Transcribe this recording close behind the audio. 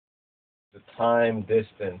the time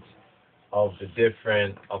distance of the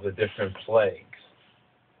different plagues.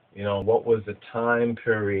 What was the time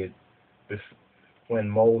period when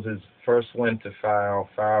Moses first went to Pharaoh?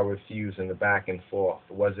 Pharaoh refused, and the back and forth.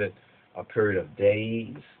 Was it a period of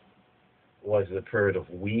days? Was it a period of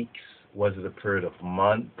weeks? Was it a period of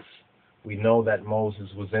months? We know that Moses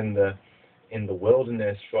was in the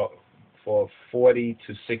wilderness for 40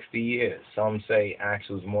 to 60 years. Some say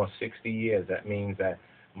actually it was more 60 years. That means that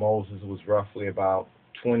Moses was roughly about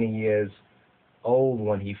 20 years old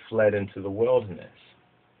when he fled into the wilderness.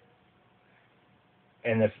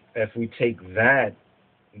 And if we take that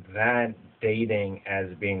dating as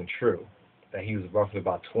being true, that he was roughly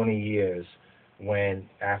about 20 years when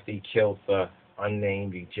after he killed the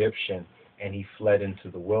unnamed Egyptian and he fled into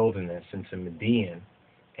the wilderness into Midian,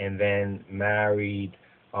 and then married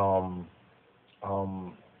um,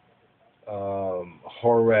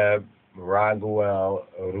 Horeb, Raguel,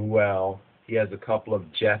 Ruel. He has a couple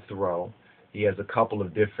of Jethro. He has a couple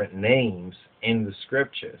of different names in the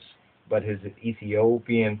scriptures. But his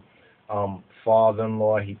Ethiopian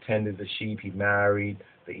father-in-law, he tended the sheep. He married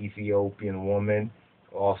the Ethiopian woman.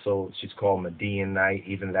 Also, she's called Midianite.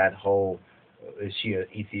 Even that whole, is she an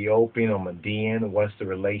Ethiopian or Median? What's the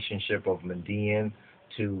relationship of Median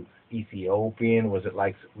to Ethiopian? Was it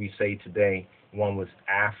like we say today, one was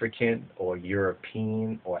African or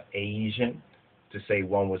European or Asian? To say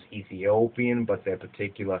one was Ethiopian, but their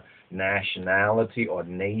particular nationality or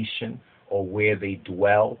nation or where they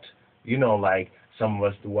dwelt. Like some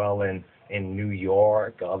of us dwell in New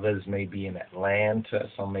York, others may be in Atlanta,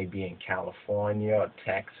 some may be in California or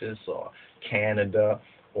Texas or Canada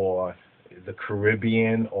or the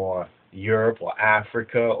Caribbean or Europe or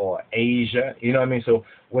Africa or Asia. You know what I mean? So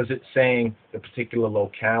was it saying the particular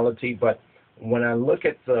locality? But when I look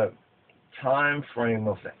at the time frame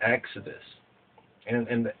of the Exodus,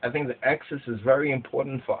 and I think the Exodus is very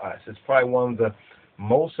important for us. It's probably one of the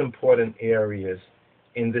most important areas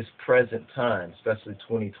in this present time, especially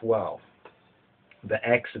 2012, the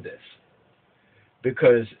Exodus.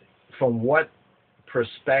 Because from what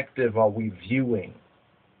perspective are we viewing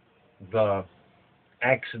the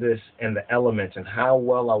Exodus and the elements, and how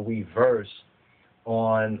well are we versed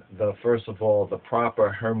on first of all, the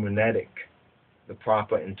proper hermeneutic, the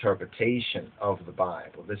proper interpretation of the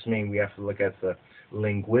Bible? This means we have to look at the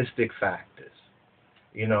linguistic factors.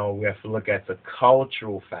 We have to look at the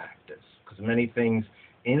cultural factors, because many things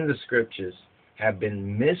in the scriptures have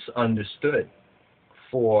been misunderstood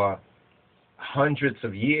for hundreds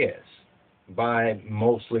of years by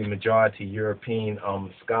mostly majority European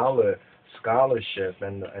scholarship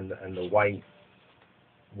and the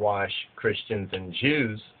whitewash Christians and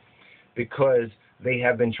Jews, because they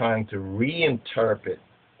have been trying to reinterpret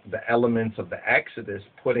the elements of the Exodus,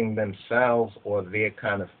 putting themselves or their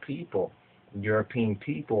kind of people, European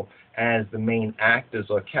people, as the main actors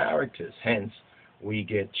or characters. Hence, we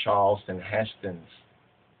get Charlton Heston's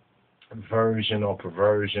version or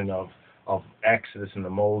perversion of Exodus and the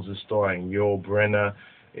Moses story, and Yul Brynner,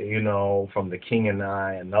 from The King and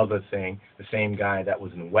I, another thing, the same guy that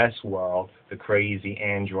was in Westworld, the crazy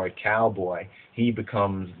android cowboy, he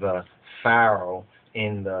becomes the Pharaoh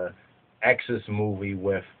in the Exodus movie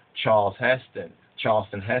with Charlton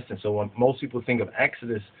Heston. So when most people think of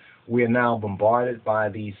Exodus, we are now bombarded by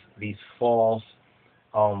these false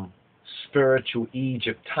spiritual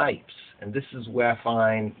Egypt types, and this is where I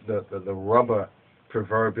find the rubber,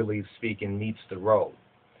 proverbially speaking, meets the road.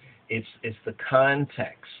 It's the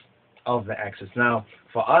context of the Exodus. Now,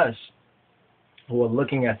 for us who are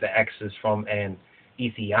looking at the Exodus from an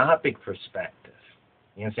Ethiopic perspective,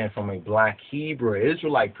 you understand, from a black Hebrew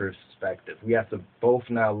Israelite perspective, we have to both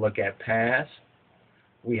now look at past,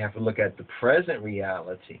 we have to look at the present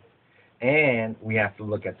reality, and we have to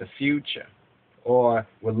look at the future. Or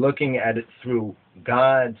we're looking at it through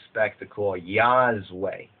God's spectacle, Yah's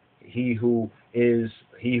way. He who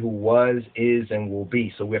was, is, and will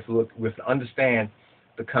be. So we have to understand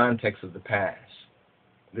the context of the past.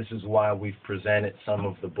 This is why we've presented some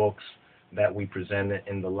of the books that we presented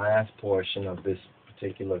in the last portion of this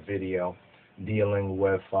particular video, dealing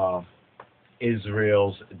with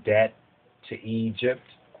Israel's debt to Egypt,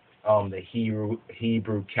 the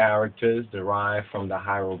Hebrew characters derived from the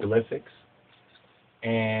hieroglyphics,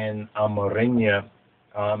 and Amarinya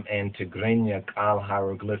and Tigrinya Kal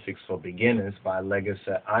Hieroglyphics for Beginners by Legacy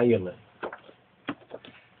Ireland.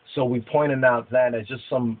 So we pointed out that as just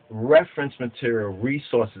some reference material,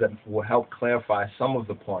 resources that will help clarify some of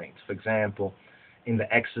the points. For example, in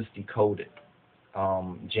the Exodus Decoded,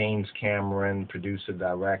 James Cameron, producer,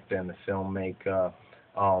 director, and the filmmaker,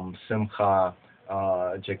 Simcha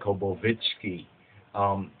Jakobovitsky,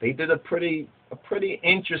 They did a pretty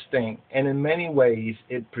interesting, and in many ways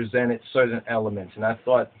it presented certain elements. And I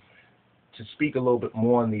thought to speak a little bit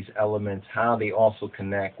more on these elements, how they also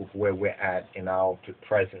connect with where we're at in our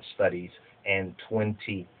present studies and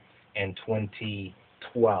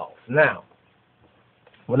 2012. Now,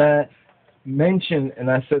 when I mentioned and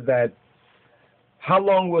I said that, how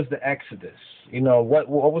long was the Exodus? What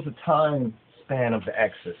was the time span of the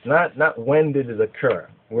Exodus? Not when did it occur.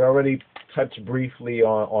 We already touched briefly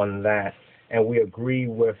on that, and we agree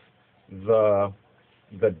with the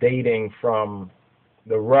dating from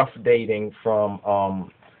the rough dating from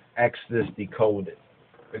Exodus Decoded,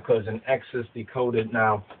 because in Exodus Decoded,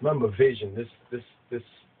 now remember vision. This.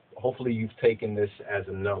 Hopefully you've taken this as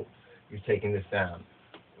a note. You've taken this down.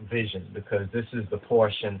 Vision, because this is the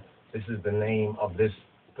portion. This is the name of this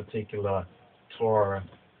particular Torah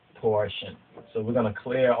portion. So we're going to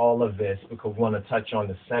clear all of this because we want to touch on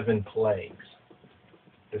the 7 plagues.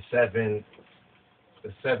 The seven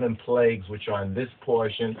plagues which are in this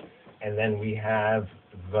portion, and then we have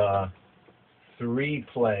the 3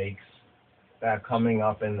 plagues that are coming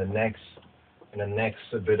up in the next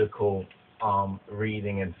Sabbatical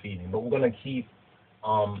reading and feeding. But we're going to keep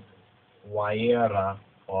Wayera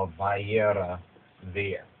or Vayera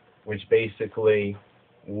there, which basically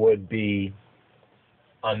would be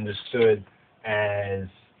understood as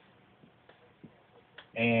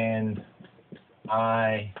 "and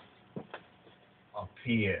I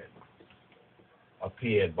appeared."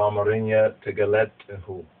 Bamarinya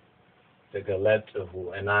Tegaletahu,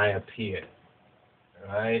 and I appeared.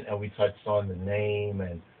 Right? And we touched on the name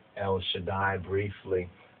and El Shaddai briefly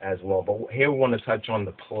as well. But here we want to touch on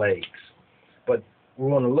the plagues. But we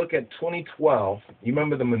want to look at 2012. You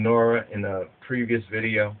remember the menorah in the previous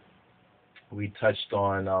video? We touched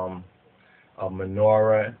on a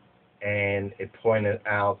menorah, and it pointed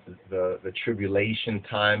out the tribulation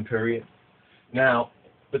time period. Now,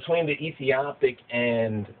 between the Ethiopic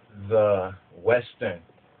and the Western,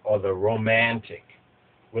 or the Romantic,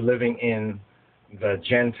 we're living in the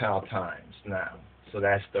Gentile times now. So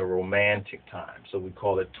that's the Romantic time. So we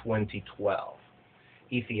call it 2012.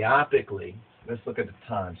 Ethiopically, let's look at the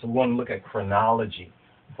time. So we want to look at chronology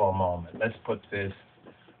for a moment. Let's put this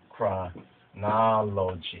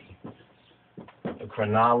chronology. The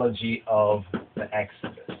chronology of the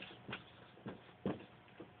Exodus.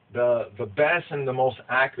 The best and the most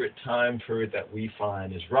accurate time period that we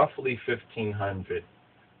find is roughly 1500,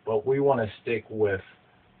 but we want to stick with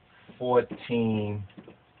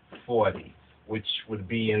 1440, which would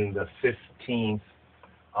be in the 15th,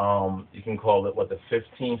 you can call it, the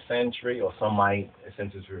 15th century, or some might,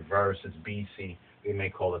 since it's reversed, it's BC, they may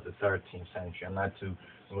call it the 13th century. I'm not too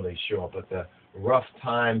really sure, but the rough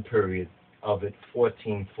time period of it,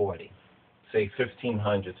 1440. Say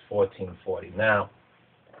 1500s, 1440. Now,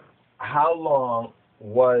 how long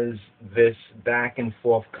was this back and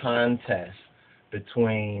forth contest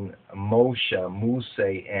between Mose,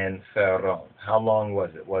 and Pharaoh? How long was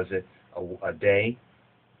it? Was it a day?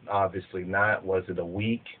 Obviously not. Was it a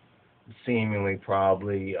week? Seemingly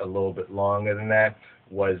probably a little bit longer than that.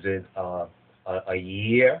 Was it a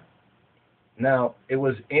year? Now, it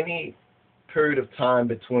was any period of time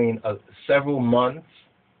between several months,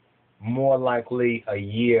 more likely a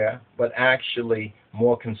year, but actually,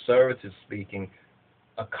 more conservative speaking,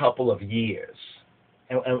 a couple of years.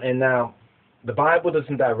 And now, the Bible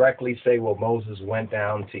doesn't directly say, well, Moses went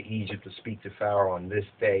down to Egypt to speak to Pharaoh on this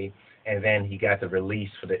day, and then he got the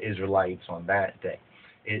release for the Israelites on that day.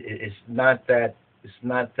 It's not that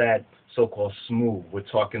so-called smooth. We're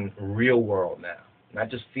talking real world now, not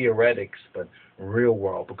just theoretics, but real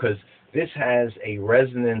world, because this has a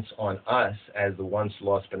resonance on us as the once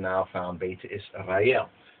lost but now found Beta Israel.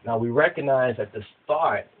 Now, we recognize at the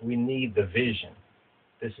start we need the vision.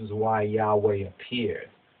 This is why Yahweh appeared.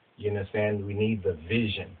 You understand? We need the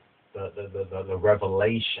vision, the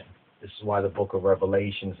revelation. This is why the book of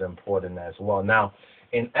Revelation is important as well. Now,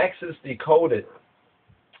 in Exodus Decoded,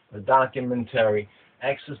 the documentary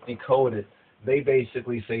Exodus Decoded, they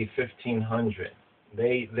basically say 1500.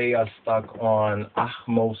 They are stuck on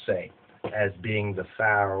Ahmose as being the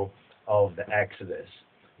Pharaoh of the Exodus,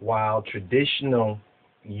 while traditional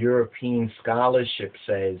European scholarship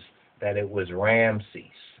says that it was Ramses.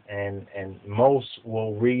 And most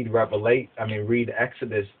will read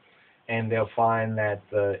Exodus, and they'll find that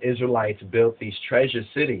the Israelites built these treasure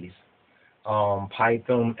cities,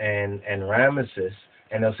 Pithom and Ramesses,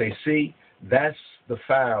 and they'll say, see, that's the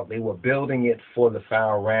Pharaoh. They were building it for the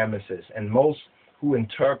Pharaoh Ramesses. And most who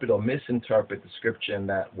interpret or misinterpret the scripture in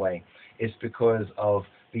that way, it's because of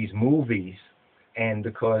these movies and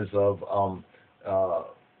because of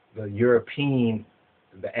the European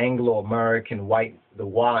the Anglo-American the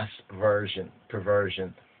WASP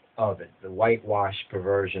perversion of it, the whitewash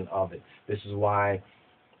perversion of it. This is why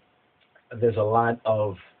there's a lot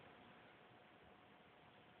of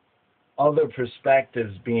other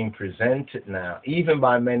perspectives being presented now, even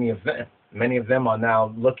by many of them. Many of them are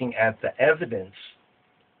now looking at the evidence,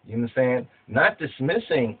 you understand? Not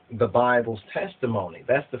dismissing the Bible's testimony.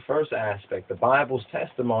 That's the first aspect. The Bible's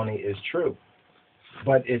testimony is true,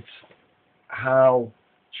 but it's how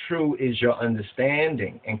true is your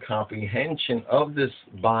understanding and comprehension of this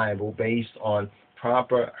Bible based on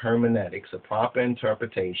proper hermeneutics, a proper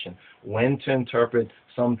interpretation, when to interpret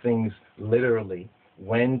some things literally,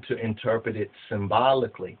 when to interpret it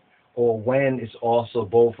symbolically, or when it's also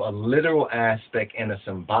both a literal aspect and a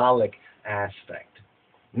symbolic aspect.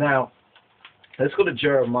 Now, let's go to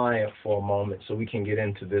Jeremiah for a moment so we can get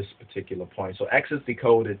into this particular point. So Exodus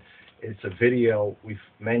Decoded, it's a video. We've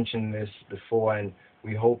mentioned this before, and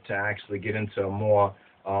we hope to actually get into a more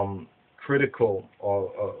critical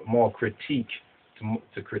or more critique,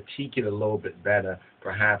 to critique it a little bit better,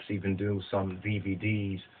 perhaps even do some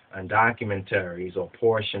DVDs and documentaries or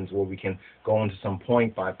portions where we can go into some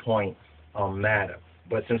point-by-point matter.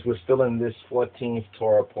 But since we're still in this 14th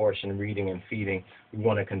Torah portion, reading and feeding, we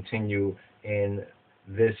want to continue in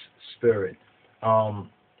this spirit.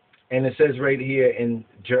 And it says right here in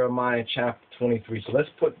Jeremiah chapter 23. So let's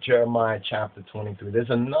put Jeremiah chapter 23. There's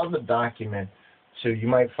another document, too. You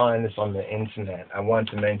might find this on the internet. I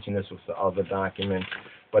wanted to mention this with the other document,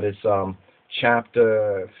 but it's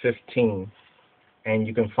chapter 15. And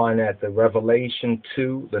you can find that the Revelation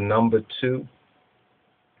 2, the number 2,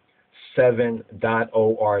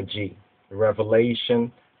 7.org.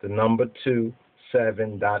 Revelation, the number 2,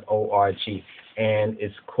 7.org. And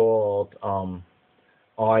it's called,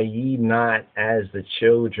 Are Ye Not As the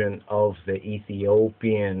Children of the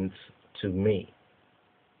Ethiopians to Me?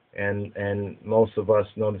 And most of us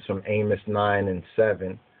know this from Amos 9 and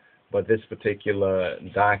 7. But this particular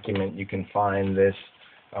document, you can find this.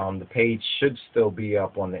 The page should still be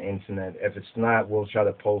up on the internet. If it's not, we'll try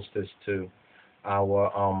to post this to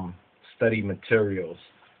our study materials.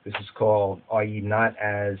 This is called Are Ye Not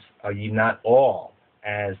All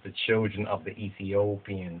as the Children of the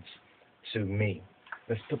Ethiopians to Me?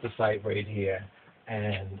 Let's put the site right here.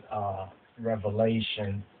 And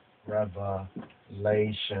Revelation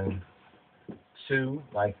 2,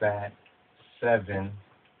 like that, 7.org.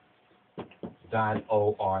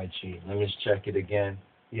 Let me just check it again.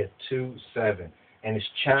 Yeah, 2:7, and it's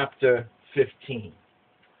chapter 15.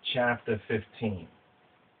 Chapter 15.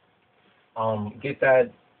 Get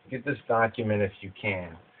this document if you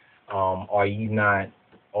can. Are ye not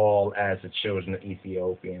all as the children of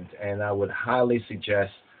Ethiopians? And I would highly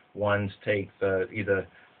suggest ones take either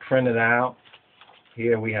print it out.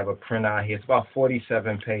 Here we have a printout here. It's about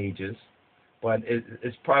 47 pages, but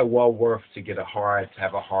it's probably well worth to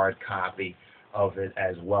have a hard copy of it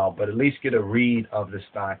as well, but at least get a read of this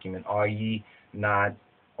document. Are ye not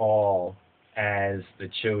all as the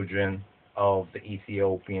children of the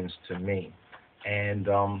Ethiopians to me? And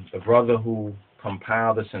the brother who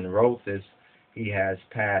compiled this and wrote this, he has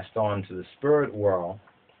passed on to the spirit world.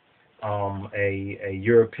 A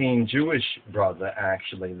European Jewish brother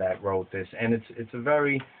actually that wrote this, and it's a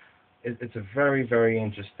very very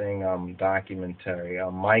interesting documentary.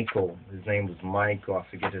 Michael, his name was Michael. I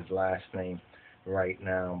forget his last name right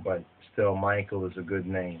now, but still Michael is a good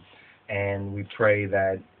name. And we pray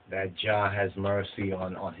that Jah has mercy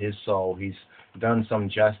on his soul. He's done some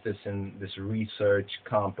justice in this research,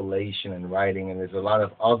 compilation, and writing, and there's a lot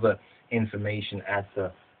of other information at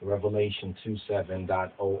the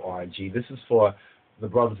Revelation27.org. This is for the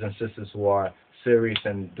brothers and sisters who are serious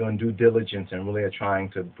and doing due diligence and really are trying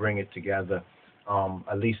to bring it together,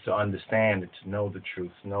 at least to understand it, to know the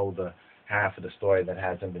truth, know the half of the story that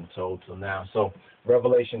hasn't been told till now. So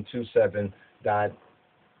Revelation27.org.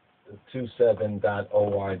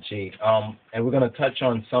 And we're going to touch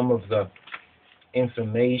on some of the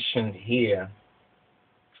information here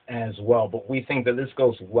as well, but we think that this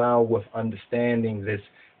goes well with understanding this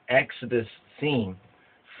Exodus theme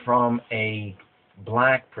from a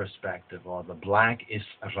black perspective, or the black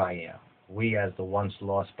Israel. We as the once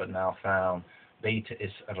lost but now found Beta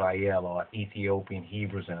Israel, or Ethiopian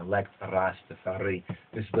Hebrews and elect Rastafari.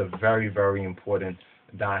 This is a very, very important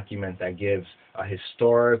document that gives a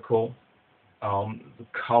historical,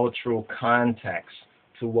 cultural context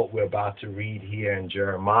to what we're about to read here in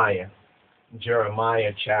Jeremiah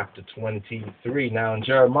chapter 23. Now in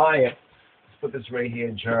Jeremiah, let's put this right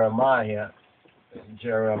here,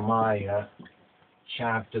 Jeremiah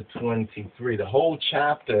chapter 23. The whole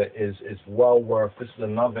chapter is well worth. This is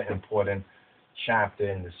another important chapter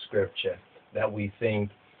in the scripture that we think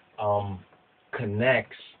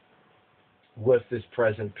connects with this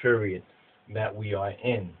present period that we are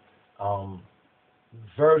in.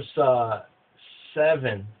 Verse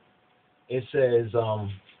 7, it says,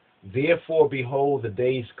 therefore, behold, the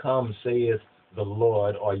days come, saith the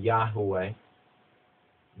Lord, or Yahweh,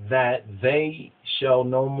 that they shall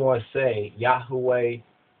no more say, Yahweh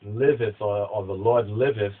liveth, or the Lord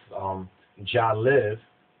liveth, Jah live,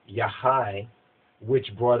 Yahai, which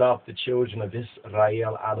brought up the children of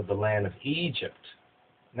Israel out of the land of Egypt.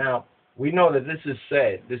 Now, we know that this is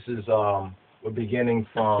said. This is, we're beginning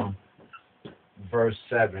from verse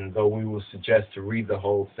 7, though we will suggest to read the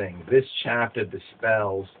whole thing. This chapter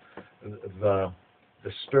dispels the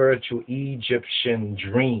spiritual Egyptian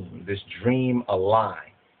dream, this dream a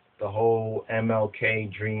lie. The whole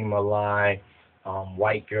MLK dream a lie,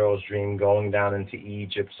 white girl's dream going down into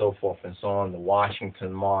Egypt, so forth and so on, the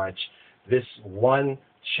Washington March. This one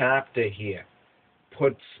chapter here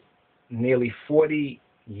puts nearly 40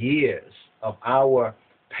 years of our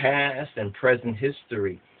past and present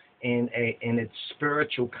history in its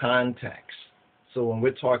spiritual context. So when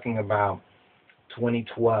we're talking about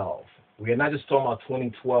 2012, we are not just talking about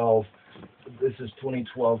 2012, this is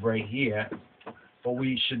 2012 right here, but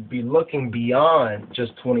we should be looking beyond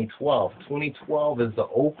just 2012. 2012 is the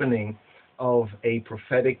opening of a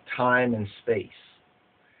prophetic time and space.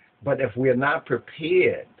 But if we are not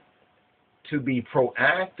prepared to be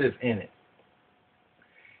proactive in it,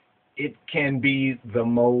 it can be the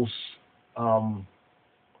most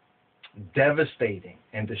devastating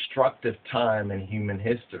and destructive time in human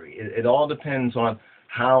history. It all depends on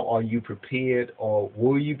how are you prepared, or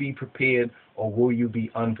will you be prepared, or will you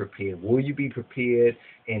be unprepared? Will you be prepared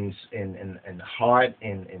in heart,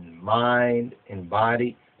 in mind, in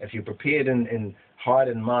body? If you're prepared in heart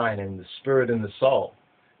and mind, and the spirit and the soul,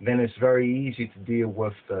 then it's very easy to deal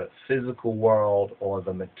with the physical world or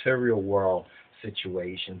the material world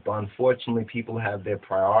situation. But unfortunately, people have their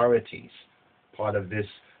priorities. Part of this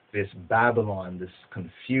Babylon, this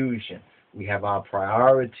confusion, we have our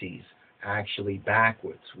priorities actually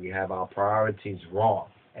backwards. We have our priorities wrong.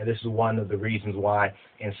 And this is one of the reasons why,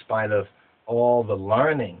 in spite of all the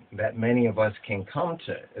learning that many of us can come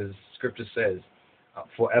to, as Scripture says,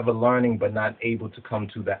 forever learning but not able to come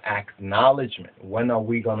to the acknowledgement. When are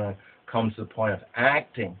we going to come to the point of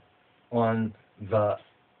acting on the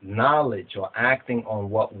knowledge, or acting on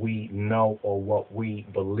what we know, or what we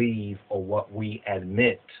believe, or what we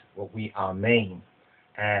admit, what we amen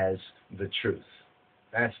as the truth?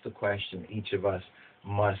 That's the question each of us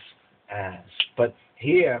must ask. But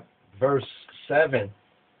here, verse 7,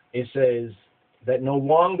 it says that no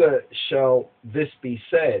longer shall this be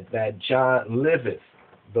said, that Jah liveth,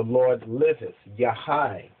 the Lord liveth,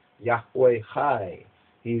 Yahai, Yahweh Chai.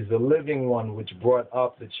 He's the living one which brought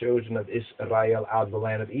up the children of Israel out of the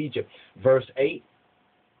land of Egypt. Verse 8,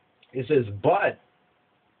 it says, but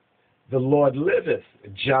the Lord liveth,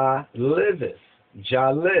 Jah liveth,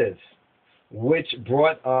 Jah lives, which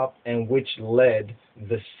brought up and which led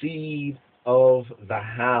the seed of the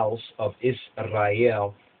house of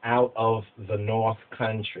Israel out of the north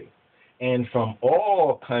country, and from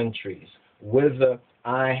all countries whither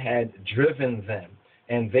I had driven them,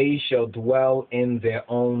 and they shall dwell in their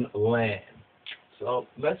own land. So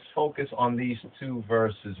let's focus on these two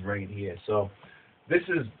verses right here. So this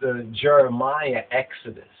is the Jeremiah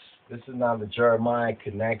Exodus. This is now the Jeremiah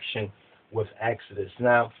connection with Exodus.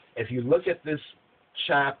 Now, if you look at this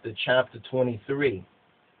chapter 23,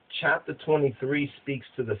 chapter 23 speaks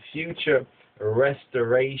to the future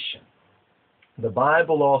restoration. The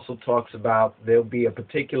Bible also talks about there'll be a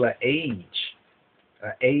particular age,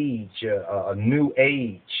 a new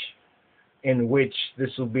age, in which this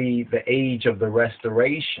will be the age of the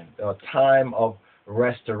restoration, a time of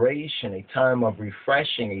restoration, a time of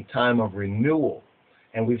refreshing, a time of renewal.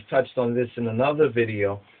 And we've touched on this in another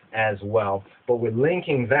video as well, but we're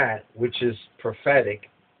linking that, which is prophetic,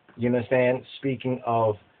 you understand, speaking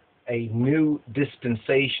of a new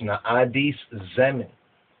dispensation, a Adis Zemen.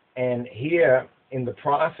 And here in the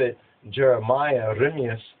prophet Jeremiah,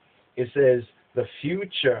 Rimius, it says the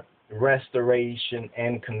future restoration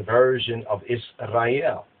and conversion of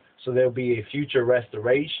Israel. So there'll be a future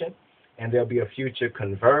restoration, and there'll be a future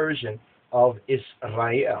conversion of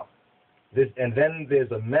Israel. And then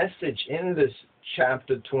there's a message in this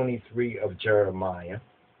chapter 23 of Jeremiah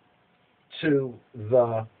to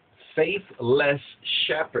the faithless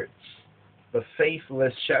shepherds. The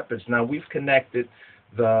faithless shepherds. Now, we've connected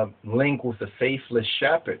the link with the faithless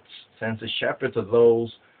shepherds, since the shepherds are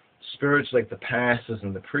those spirits like the pastors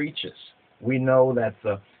and the preachers. We know that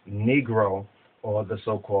the Negro or the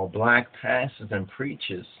so-called black pastors and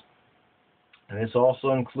preachers, and this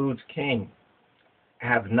also includes kings,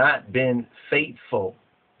 have not been faithful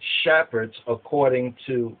shepherds according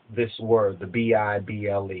to this word, the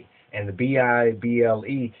Bible. And the Bible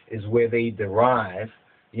is where they derive,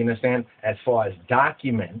 you understand, as far as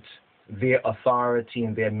document their authority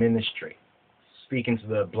and their ministry. Speaking to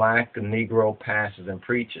the black and Negro pastors and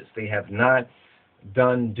preachers, they have not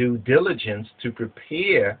done due diligence to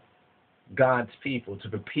prepare God's people, to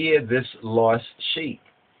prepare this lost sheep.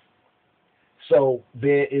 So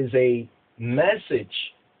there is a message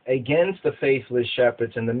against the faithless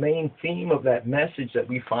shepherds, and the main theme of that message that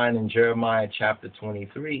we find in Jeremiah chapter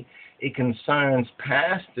 23, it concerns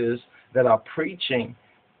pastors that are preaching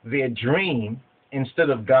their dream instead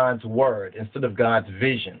of God's word, instead of God's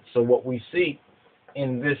vision. So what we see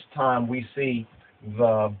in this time, we see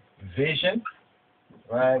the vision,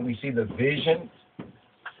 right? We see the vision,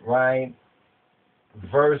 right,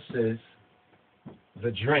 versus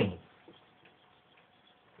the dream.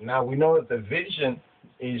 Now we know that the vision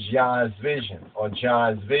is Yah's vision or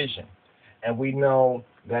Jah's vision, and we know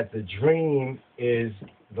that the dream is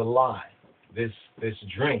the lie, this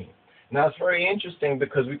dream. Now it's very interesting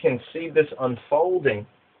because we can see this unfolding,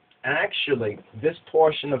 actually, this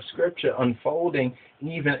portion of Scripture unfolding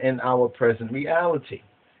even in our present reality.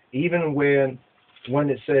 Even when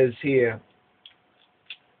it says here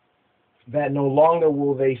that no longer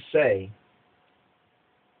will they say,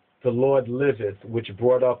 the Lord liveth, which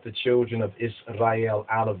brought up the children of Israel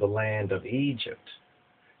out of the land of Egypt.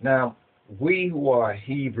 Now, we who are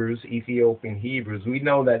Hebrews, Ethiopian Hebrews, we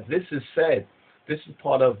know that this is said, this is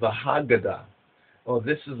part of the Haggadah, or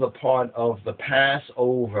this is a part of the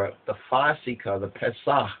Passover, the Fasika, the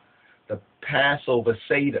Pesach, the Passover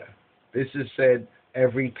Seder. This is said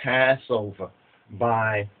every Passover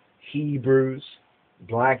by Hebrews,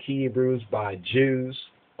 black Hebrews, by Jews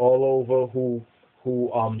all over who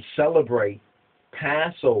celebrate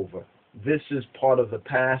Passover. This is part of the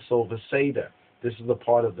Passover Seder. This is a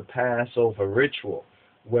part of the Passover ritual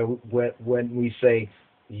where when we say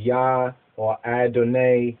Yah or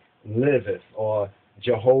Adonai liveth, or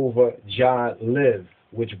Jehovah Jah live,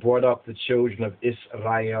 which brought up the children of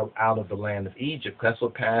Israel out of the land of Egypt. That's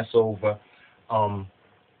what Passover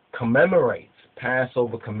commemorates.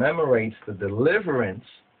 Passover commemorates the deliverance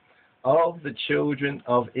of the children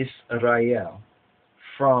of Israel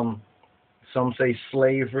from, some say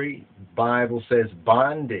slavery, Bible says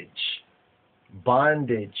bondage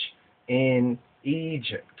in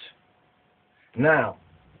Egypt. Now,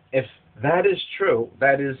 if that is true,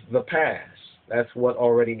 that is the past. That's what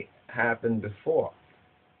already happened before.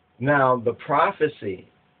 Now, the prophecy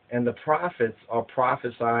and the prophets are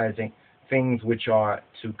prophesying things which are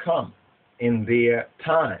to come in their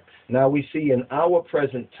time. Now, we see in our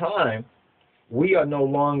present time, we are no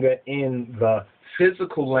longer in the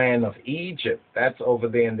physical land of Egypt. That's over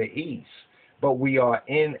there in the east. But we are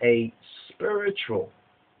in a spiritual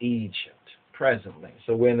Egypt presently.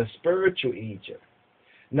 So we're in a spiritual Egypt.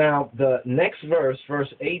 Now, the next verse, verse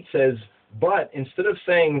 8 says, but instead of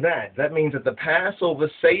saying that, that means that the Passover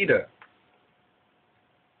Seder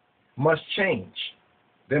must change.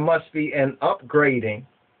 There must be an upgrading,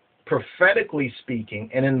 prophetically speaking,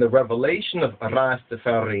 and in the revelation of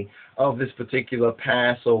Rastafari of this particular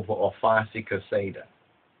Passover or Fasika Seder.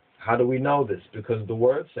 How do we know this? Because the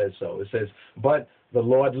word says so. It says, but the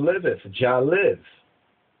Lord liveth, Jah live,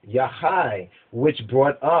 Yahai, which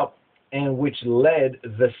brought up and which led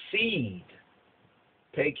the seed.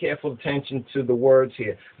 Pay careful attention to the words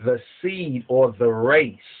here. The seed or the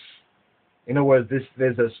race. In other words,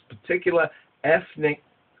 there's a particular ethnic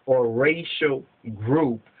or racial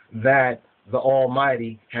group that the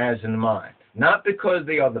Almighty has in mind. Not because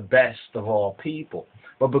they are the best of all people,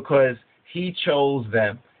 but because He chose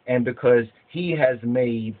them and because He has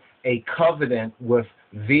made a covenant with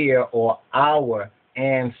their or our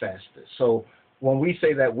ancestors. So when we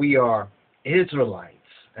say that we are Israelites,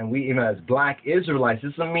 and we, even as black Israelites,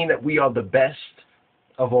 this doesn't mean that we are the best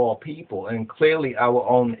of all people. And clearly our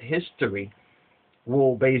own history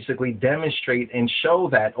will basically demonstrate and show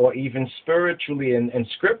that, or even spiritually and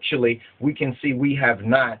scripturally, we can see we have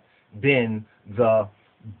not been the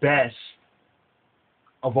best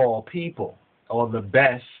of all people, or the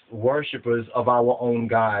best worshipers of our own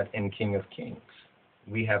God and King of Kings.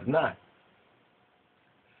 We have not.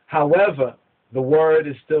 However, the word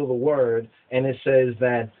is still the word, and it says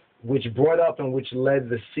that which brought up and which led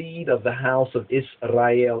the seed of the house of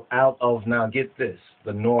Israel out of, now get this,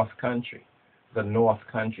 the north country. The north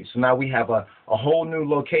country. So now we have a whole new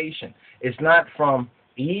location. It's not from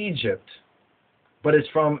Egypt, but it's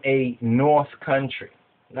from a north country.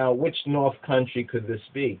 Now, which north country could this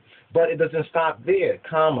be? But it doesn't stop there,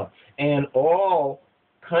 comma. And all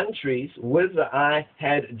countries whither I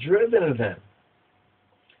had driven them,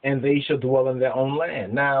 and they shall dwell in their own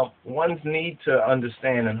land. Now, ones need to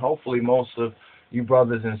understand, and hopefully most of you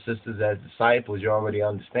brothers and sisters as disciples, you already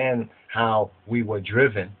understand how we were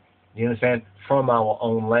driven, you understand, from our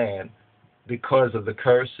own land because of the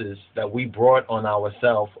curses that we brought on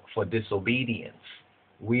ourselves for disobedience.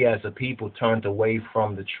 We as a people turned away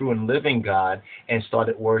from the true and living God and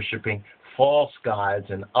started worshiping false gods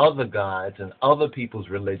and other people's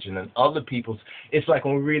religion and other people's. It's like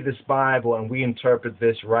when we read this Bible and we interpret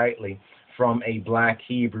this rightly from a black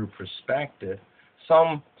Hebrew perspective,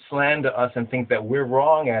 some slander us and think that we're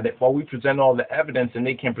wrong at it while we present all the evidence, and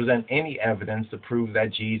they can present any evidence to prove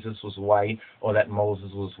that Jesus was white or that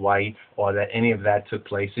Moses was white or that any of that took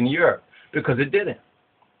place in Europe, because it didn't.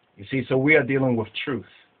 You see, so we are dealing with truth.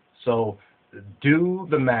 So do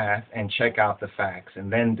the math and check out the facts,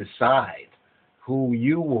 and then decide who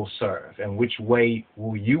you will serve and which way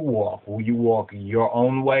will you walk. Will you walk your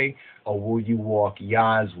own way, or will you walk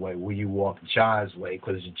Yah's way? Will you walk Jah's way?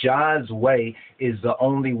 Because Jah's way is the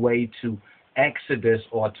only way to exodus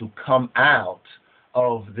or to come out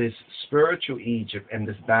of this spiritual Egypt and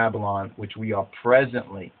this Babylon which we are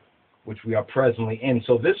presently in.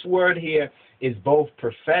 So this word here is both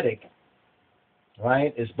prophetic,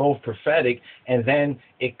 right? It's both prophetic, and then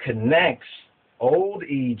it connects old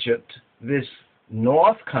Egypt, this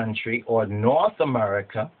North country or North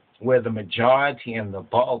America, where the majority and the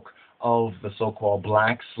bulk of the so-called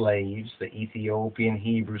black slaves, the Ethiopian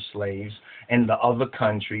Hebrew slaves, and the other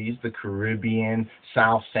countries, the Caribbean,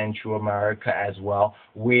 South Central America as well,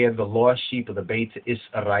 where the lost sheep of the Beit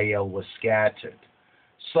Israel was scattered.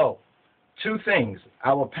 So, two things.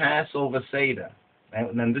 Our Passover Seder,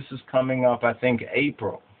 and then this is coming up, I think,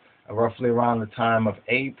 April, roughly around the time of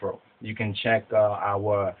April. You can check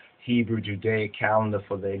our Hebrew Judaic calendar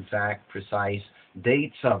for the exact precise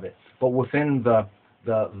dates of it. But within the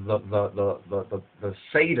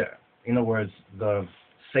Seder, in other words, the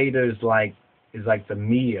Seder is like the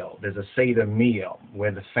meal. There's a Seder meal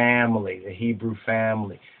where the family, the Hebrew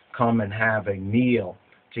family, come and have a meal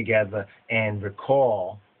together and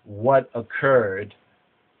recall what occurred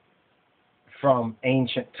from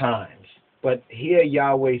ancient times. But here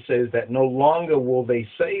Yahweh says that no longer will they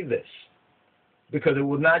say this, because it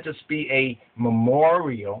will not just be a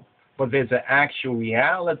memorial, but there's an actual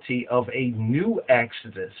reality of a new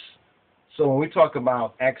Exodus. So when we talk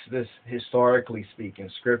about Exodus, historically speaking,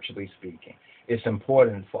 scripturally speaking, it's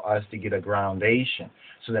important for us to get a groundation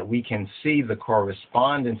so that we can see the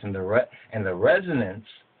correspondence and the resonance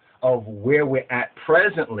of where we're at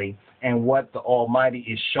presently and what the Almighty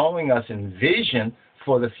is showing us in vision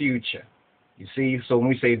for the future. You see, so when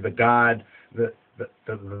we say the God, the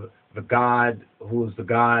God who is the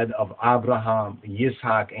God of Abraham,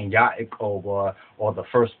 Yitzhak, and Yaakov, or the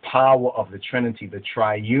first power of the Trinity, the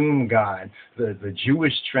triune God, the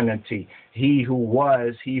Jewish Trinity, he who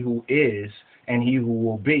was, he who is, and he who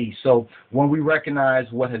will be. So when we recognize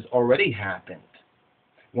what has already happened,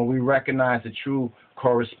 when we recognize the true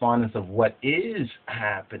correspondence of what is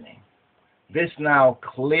happening, this now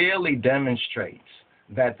clearly demonstrates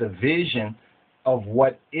that the vision of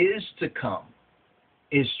what is to come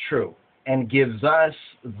is true, and gives us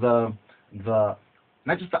the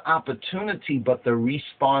not just the opportunity but the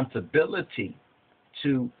responsibility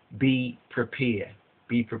to be prepared.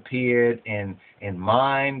 Be prepared in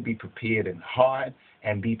mind, be prepared in heart,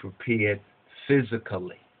 and be prepared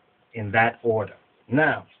physically, in that order.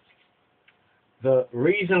 Now, the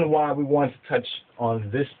reason why we want to touch on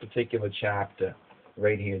this particular chapter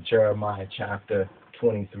right here, Jeremiah chapter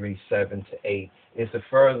 23, 7 to 8, is to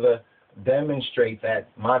further demonstrate that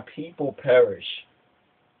my people perish,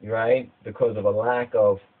 right, because of a lack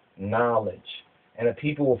of knowledge. And the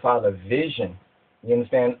people without a vision, you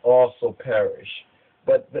understand, also perish.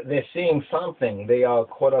 But they're seeing something. They are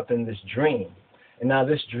caught up in this dream. And now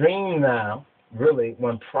this dream now, really,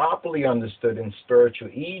 when properly understood in spiritual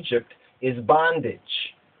Egypt, is bondage.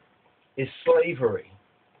 It's slavery.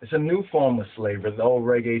 It's a new form of slavery. The old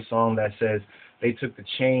reggae song that says they took the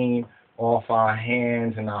chain off our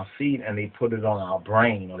hands and our feet and they put it on our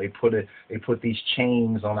brain, or they put these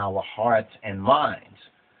chains on our hearts and minds.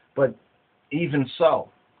 But even so,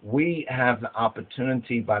 we have the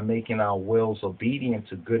opportunity, by making our wills obedient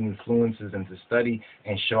to good influences and to study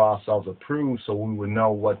and show ourselves approved, so we will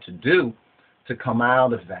know what to do to come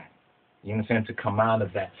out of that. You understand? To come out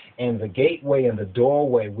of that. And the gateway and the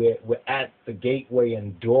doorway, we're at the gateway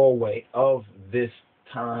and doorway of this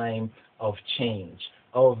time of change,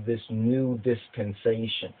 of this new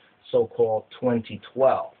dispensation. so-called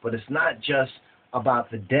 2012. But it's not just about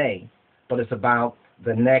the day, but it's about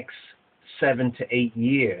the next 7 to 8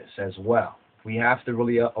 years as well. We have to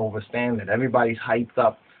really understand that everybody's hyped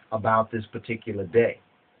up about this particular day,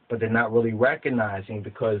 but they're not really recognizing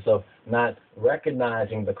because of not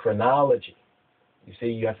recognizing the chronology. You see,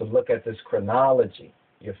 you have to look at this chronology.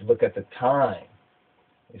 You have to look at the time.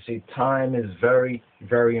 You see, time is very,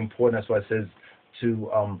 very important. That's why it says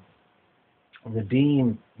to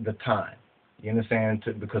redeem the time. You understand?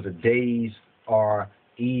 Because the days are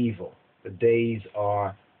evil. The days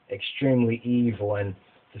are extremely evil, and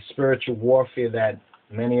the spiritual warfare that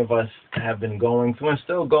many of us have been going through and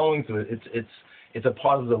still going through, it's a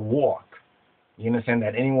part of the walk. You understand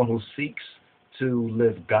that anyone who seeks to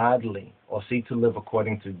live godly or seek to live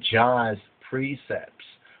according to Jah's precepts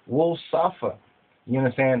will suffer, you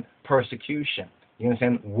understand, persecution. You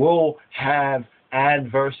understand, will have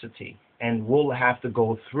adversity and will have to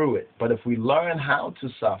go through it. But if we learn how to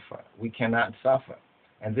suffer, we cannot suffer.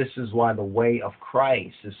 And this is why the way of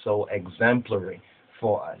Christ is so exemplary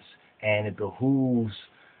for us. And it behooves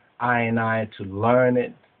I and I to learn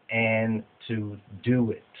it and to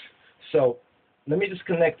do it. So let me just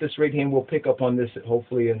connect this right here, and we'll pick up on this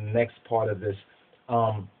hopefully in the next part of this.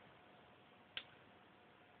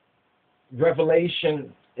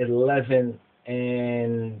 Revelation 11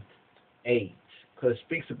 and 8, because it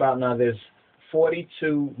speaks about now there's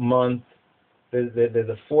 42-month, there's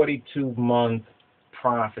a 42-month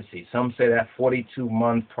prophecy. Some say that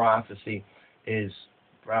 42-month prophecy is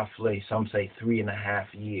roughly, some say 3.5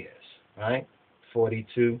 years, right?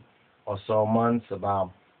 42 or so months,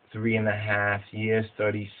 about 3.5 years,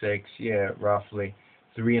 36, roughly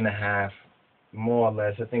 3.5, more or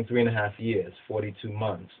less, I think 3.5 years, 42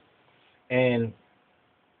 months. And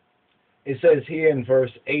it says here in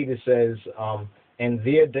verse 8, it says, and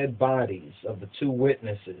their dead bodies of the 2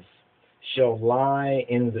 witnesses shall lie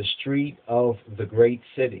in the street of the great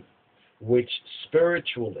city, which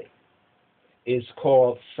spiritually is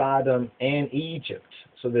called Sodom and Egypt.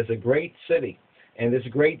 So there's a great city, and this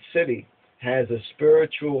great city has a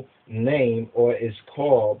spiritual name, or is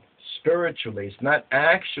called spiritually. It's not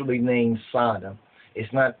actually named Sodom.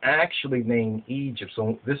 It's not actually named Egypt.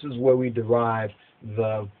 So this is where we derive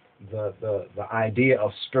the idea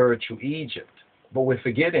of spiritual Egypt. But we're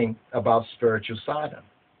forgetting about spiritual Sodom.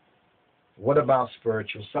 What about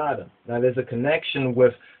spiritual Sodom? Now, there's a connection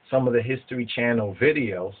with some of the History Channel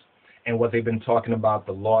videos and what they've been talking about,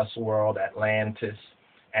 the lost world, Atlantis,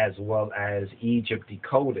 as well as Egypt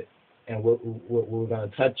decoded. And we're going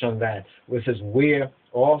to touch on that, which is where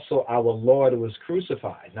also our Lord was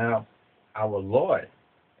crucified. Now, our Lord,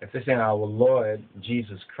 if they're saying our Lord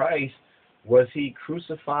Jesus Christ, was he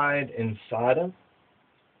crucified in Sodom?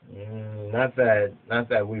 Not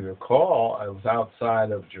that we recall. It was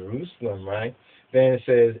outside of Jerusalem, right? Then it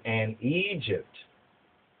says, and Egypt,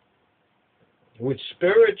 which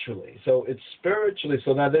spiritually, so it's spiritually,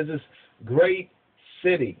 so now there's this great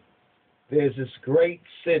city. There's this great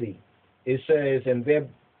city. It says, and their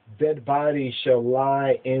dead bodies shall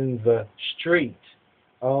lie in the street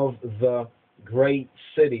of the great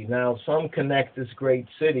city. Now, some connect this great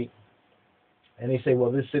city, and they say,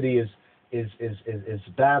 well, this city is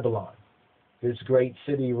Babylon. This great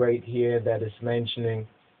city right here that it's mentioning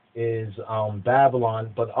is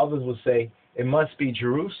Babylon, but others will say it must be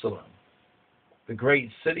Jerusalem. The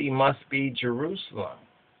great city must be Jerusalem.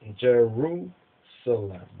 Jerusalem.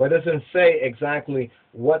 But it doesn't say exactly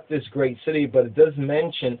what this great city, but it does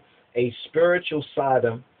mention a spiritual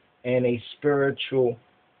Sodom and a spiritual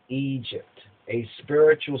Egypt. A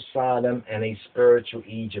spiritual Sodom and a spiritual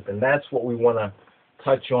Egypt. And that's what we want to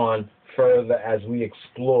touch on further as we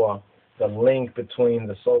explore the link between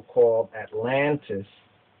the so-called Atlantis,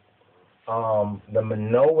 the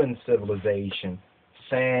Minoan civilization,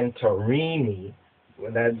 Santorini,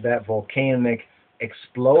 that volcanic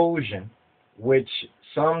explosion, which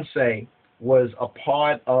some say was a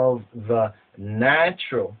part of the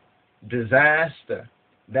natural disaster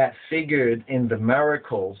that figured in the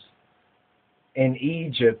miracles in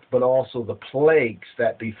Egypt, but also the plagues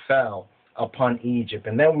that befell upon Egypt.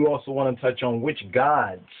 And then we also want to touch on which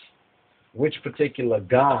particular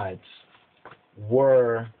gods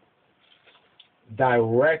were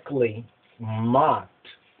directly mocked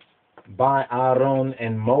by Aaron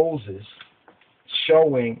and Moses,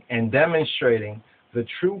 showing and demonstrating the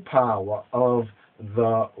true power of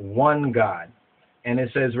the one God. And it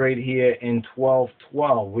says right here in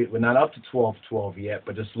 12:12, we're not up to 12:12 yet,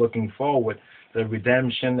 but just looking forward, the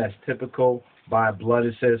redemption that's typical by blood.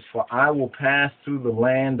 It says, for I will pass through the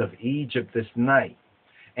land of Egypt this night,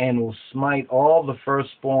 and will smite all the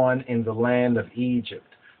firstborn in the land of Egypt,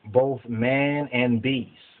 both man and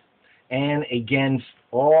beast, and against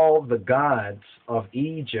all the gods of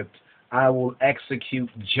Egypt I will execute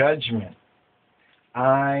judgment.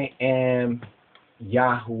 I am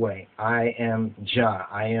Yahweh. I am Jah.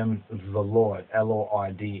 I am the Lord.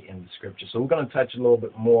 Lord in the scripture. So we're going to touch a little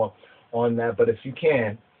bit more on that. But if you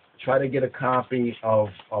can, try to get a copy of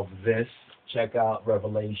this. Check out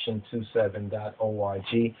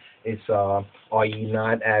Revelation27.org. It's are ye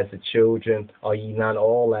not as the children? Are ye not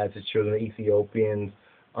all as the children of Ethiopians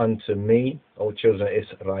unto me? O children of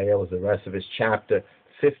Israel, is the rest of his chapter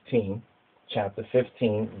 15. Chapter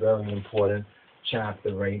 15, very important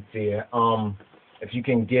chapter right there. If you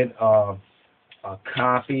can get a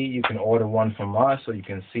copy, you can order one from us, or you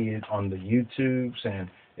can see it on the YouTubes, and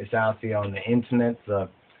it's out there on the internet. The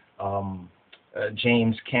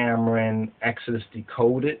James Cameron Exodus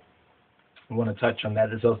Decoded. I want to touch on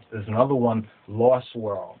that. There's another one, Lost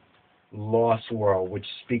World, which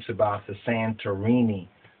speaks about the Santorini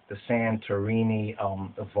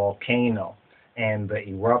volcano and the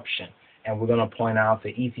eruption. And we're going to point out the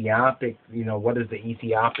Ethiopic, what is the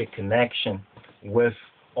Ethiopic connection with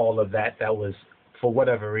all of that was, for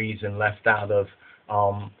whatever reason, left out of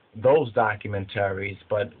those documentaries,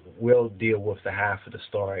 but we'll deal with the half of the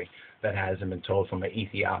story that hasn't been told from an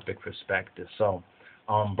Ethiopic perspective. So,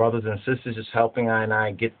 brothers and sisters, just helping I and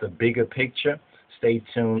I get the bigger picture. Stay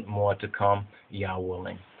tuned, more to come, Yah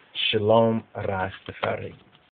willing. Shalom Rastafari.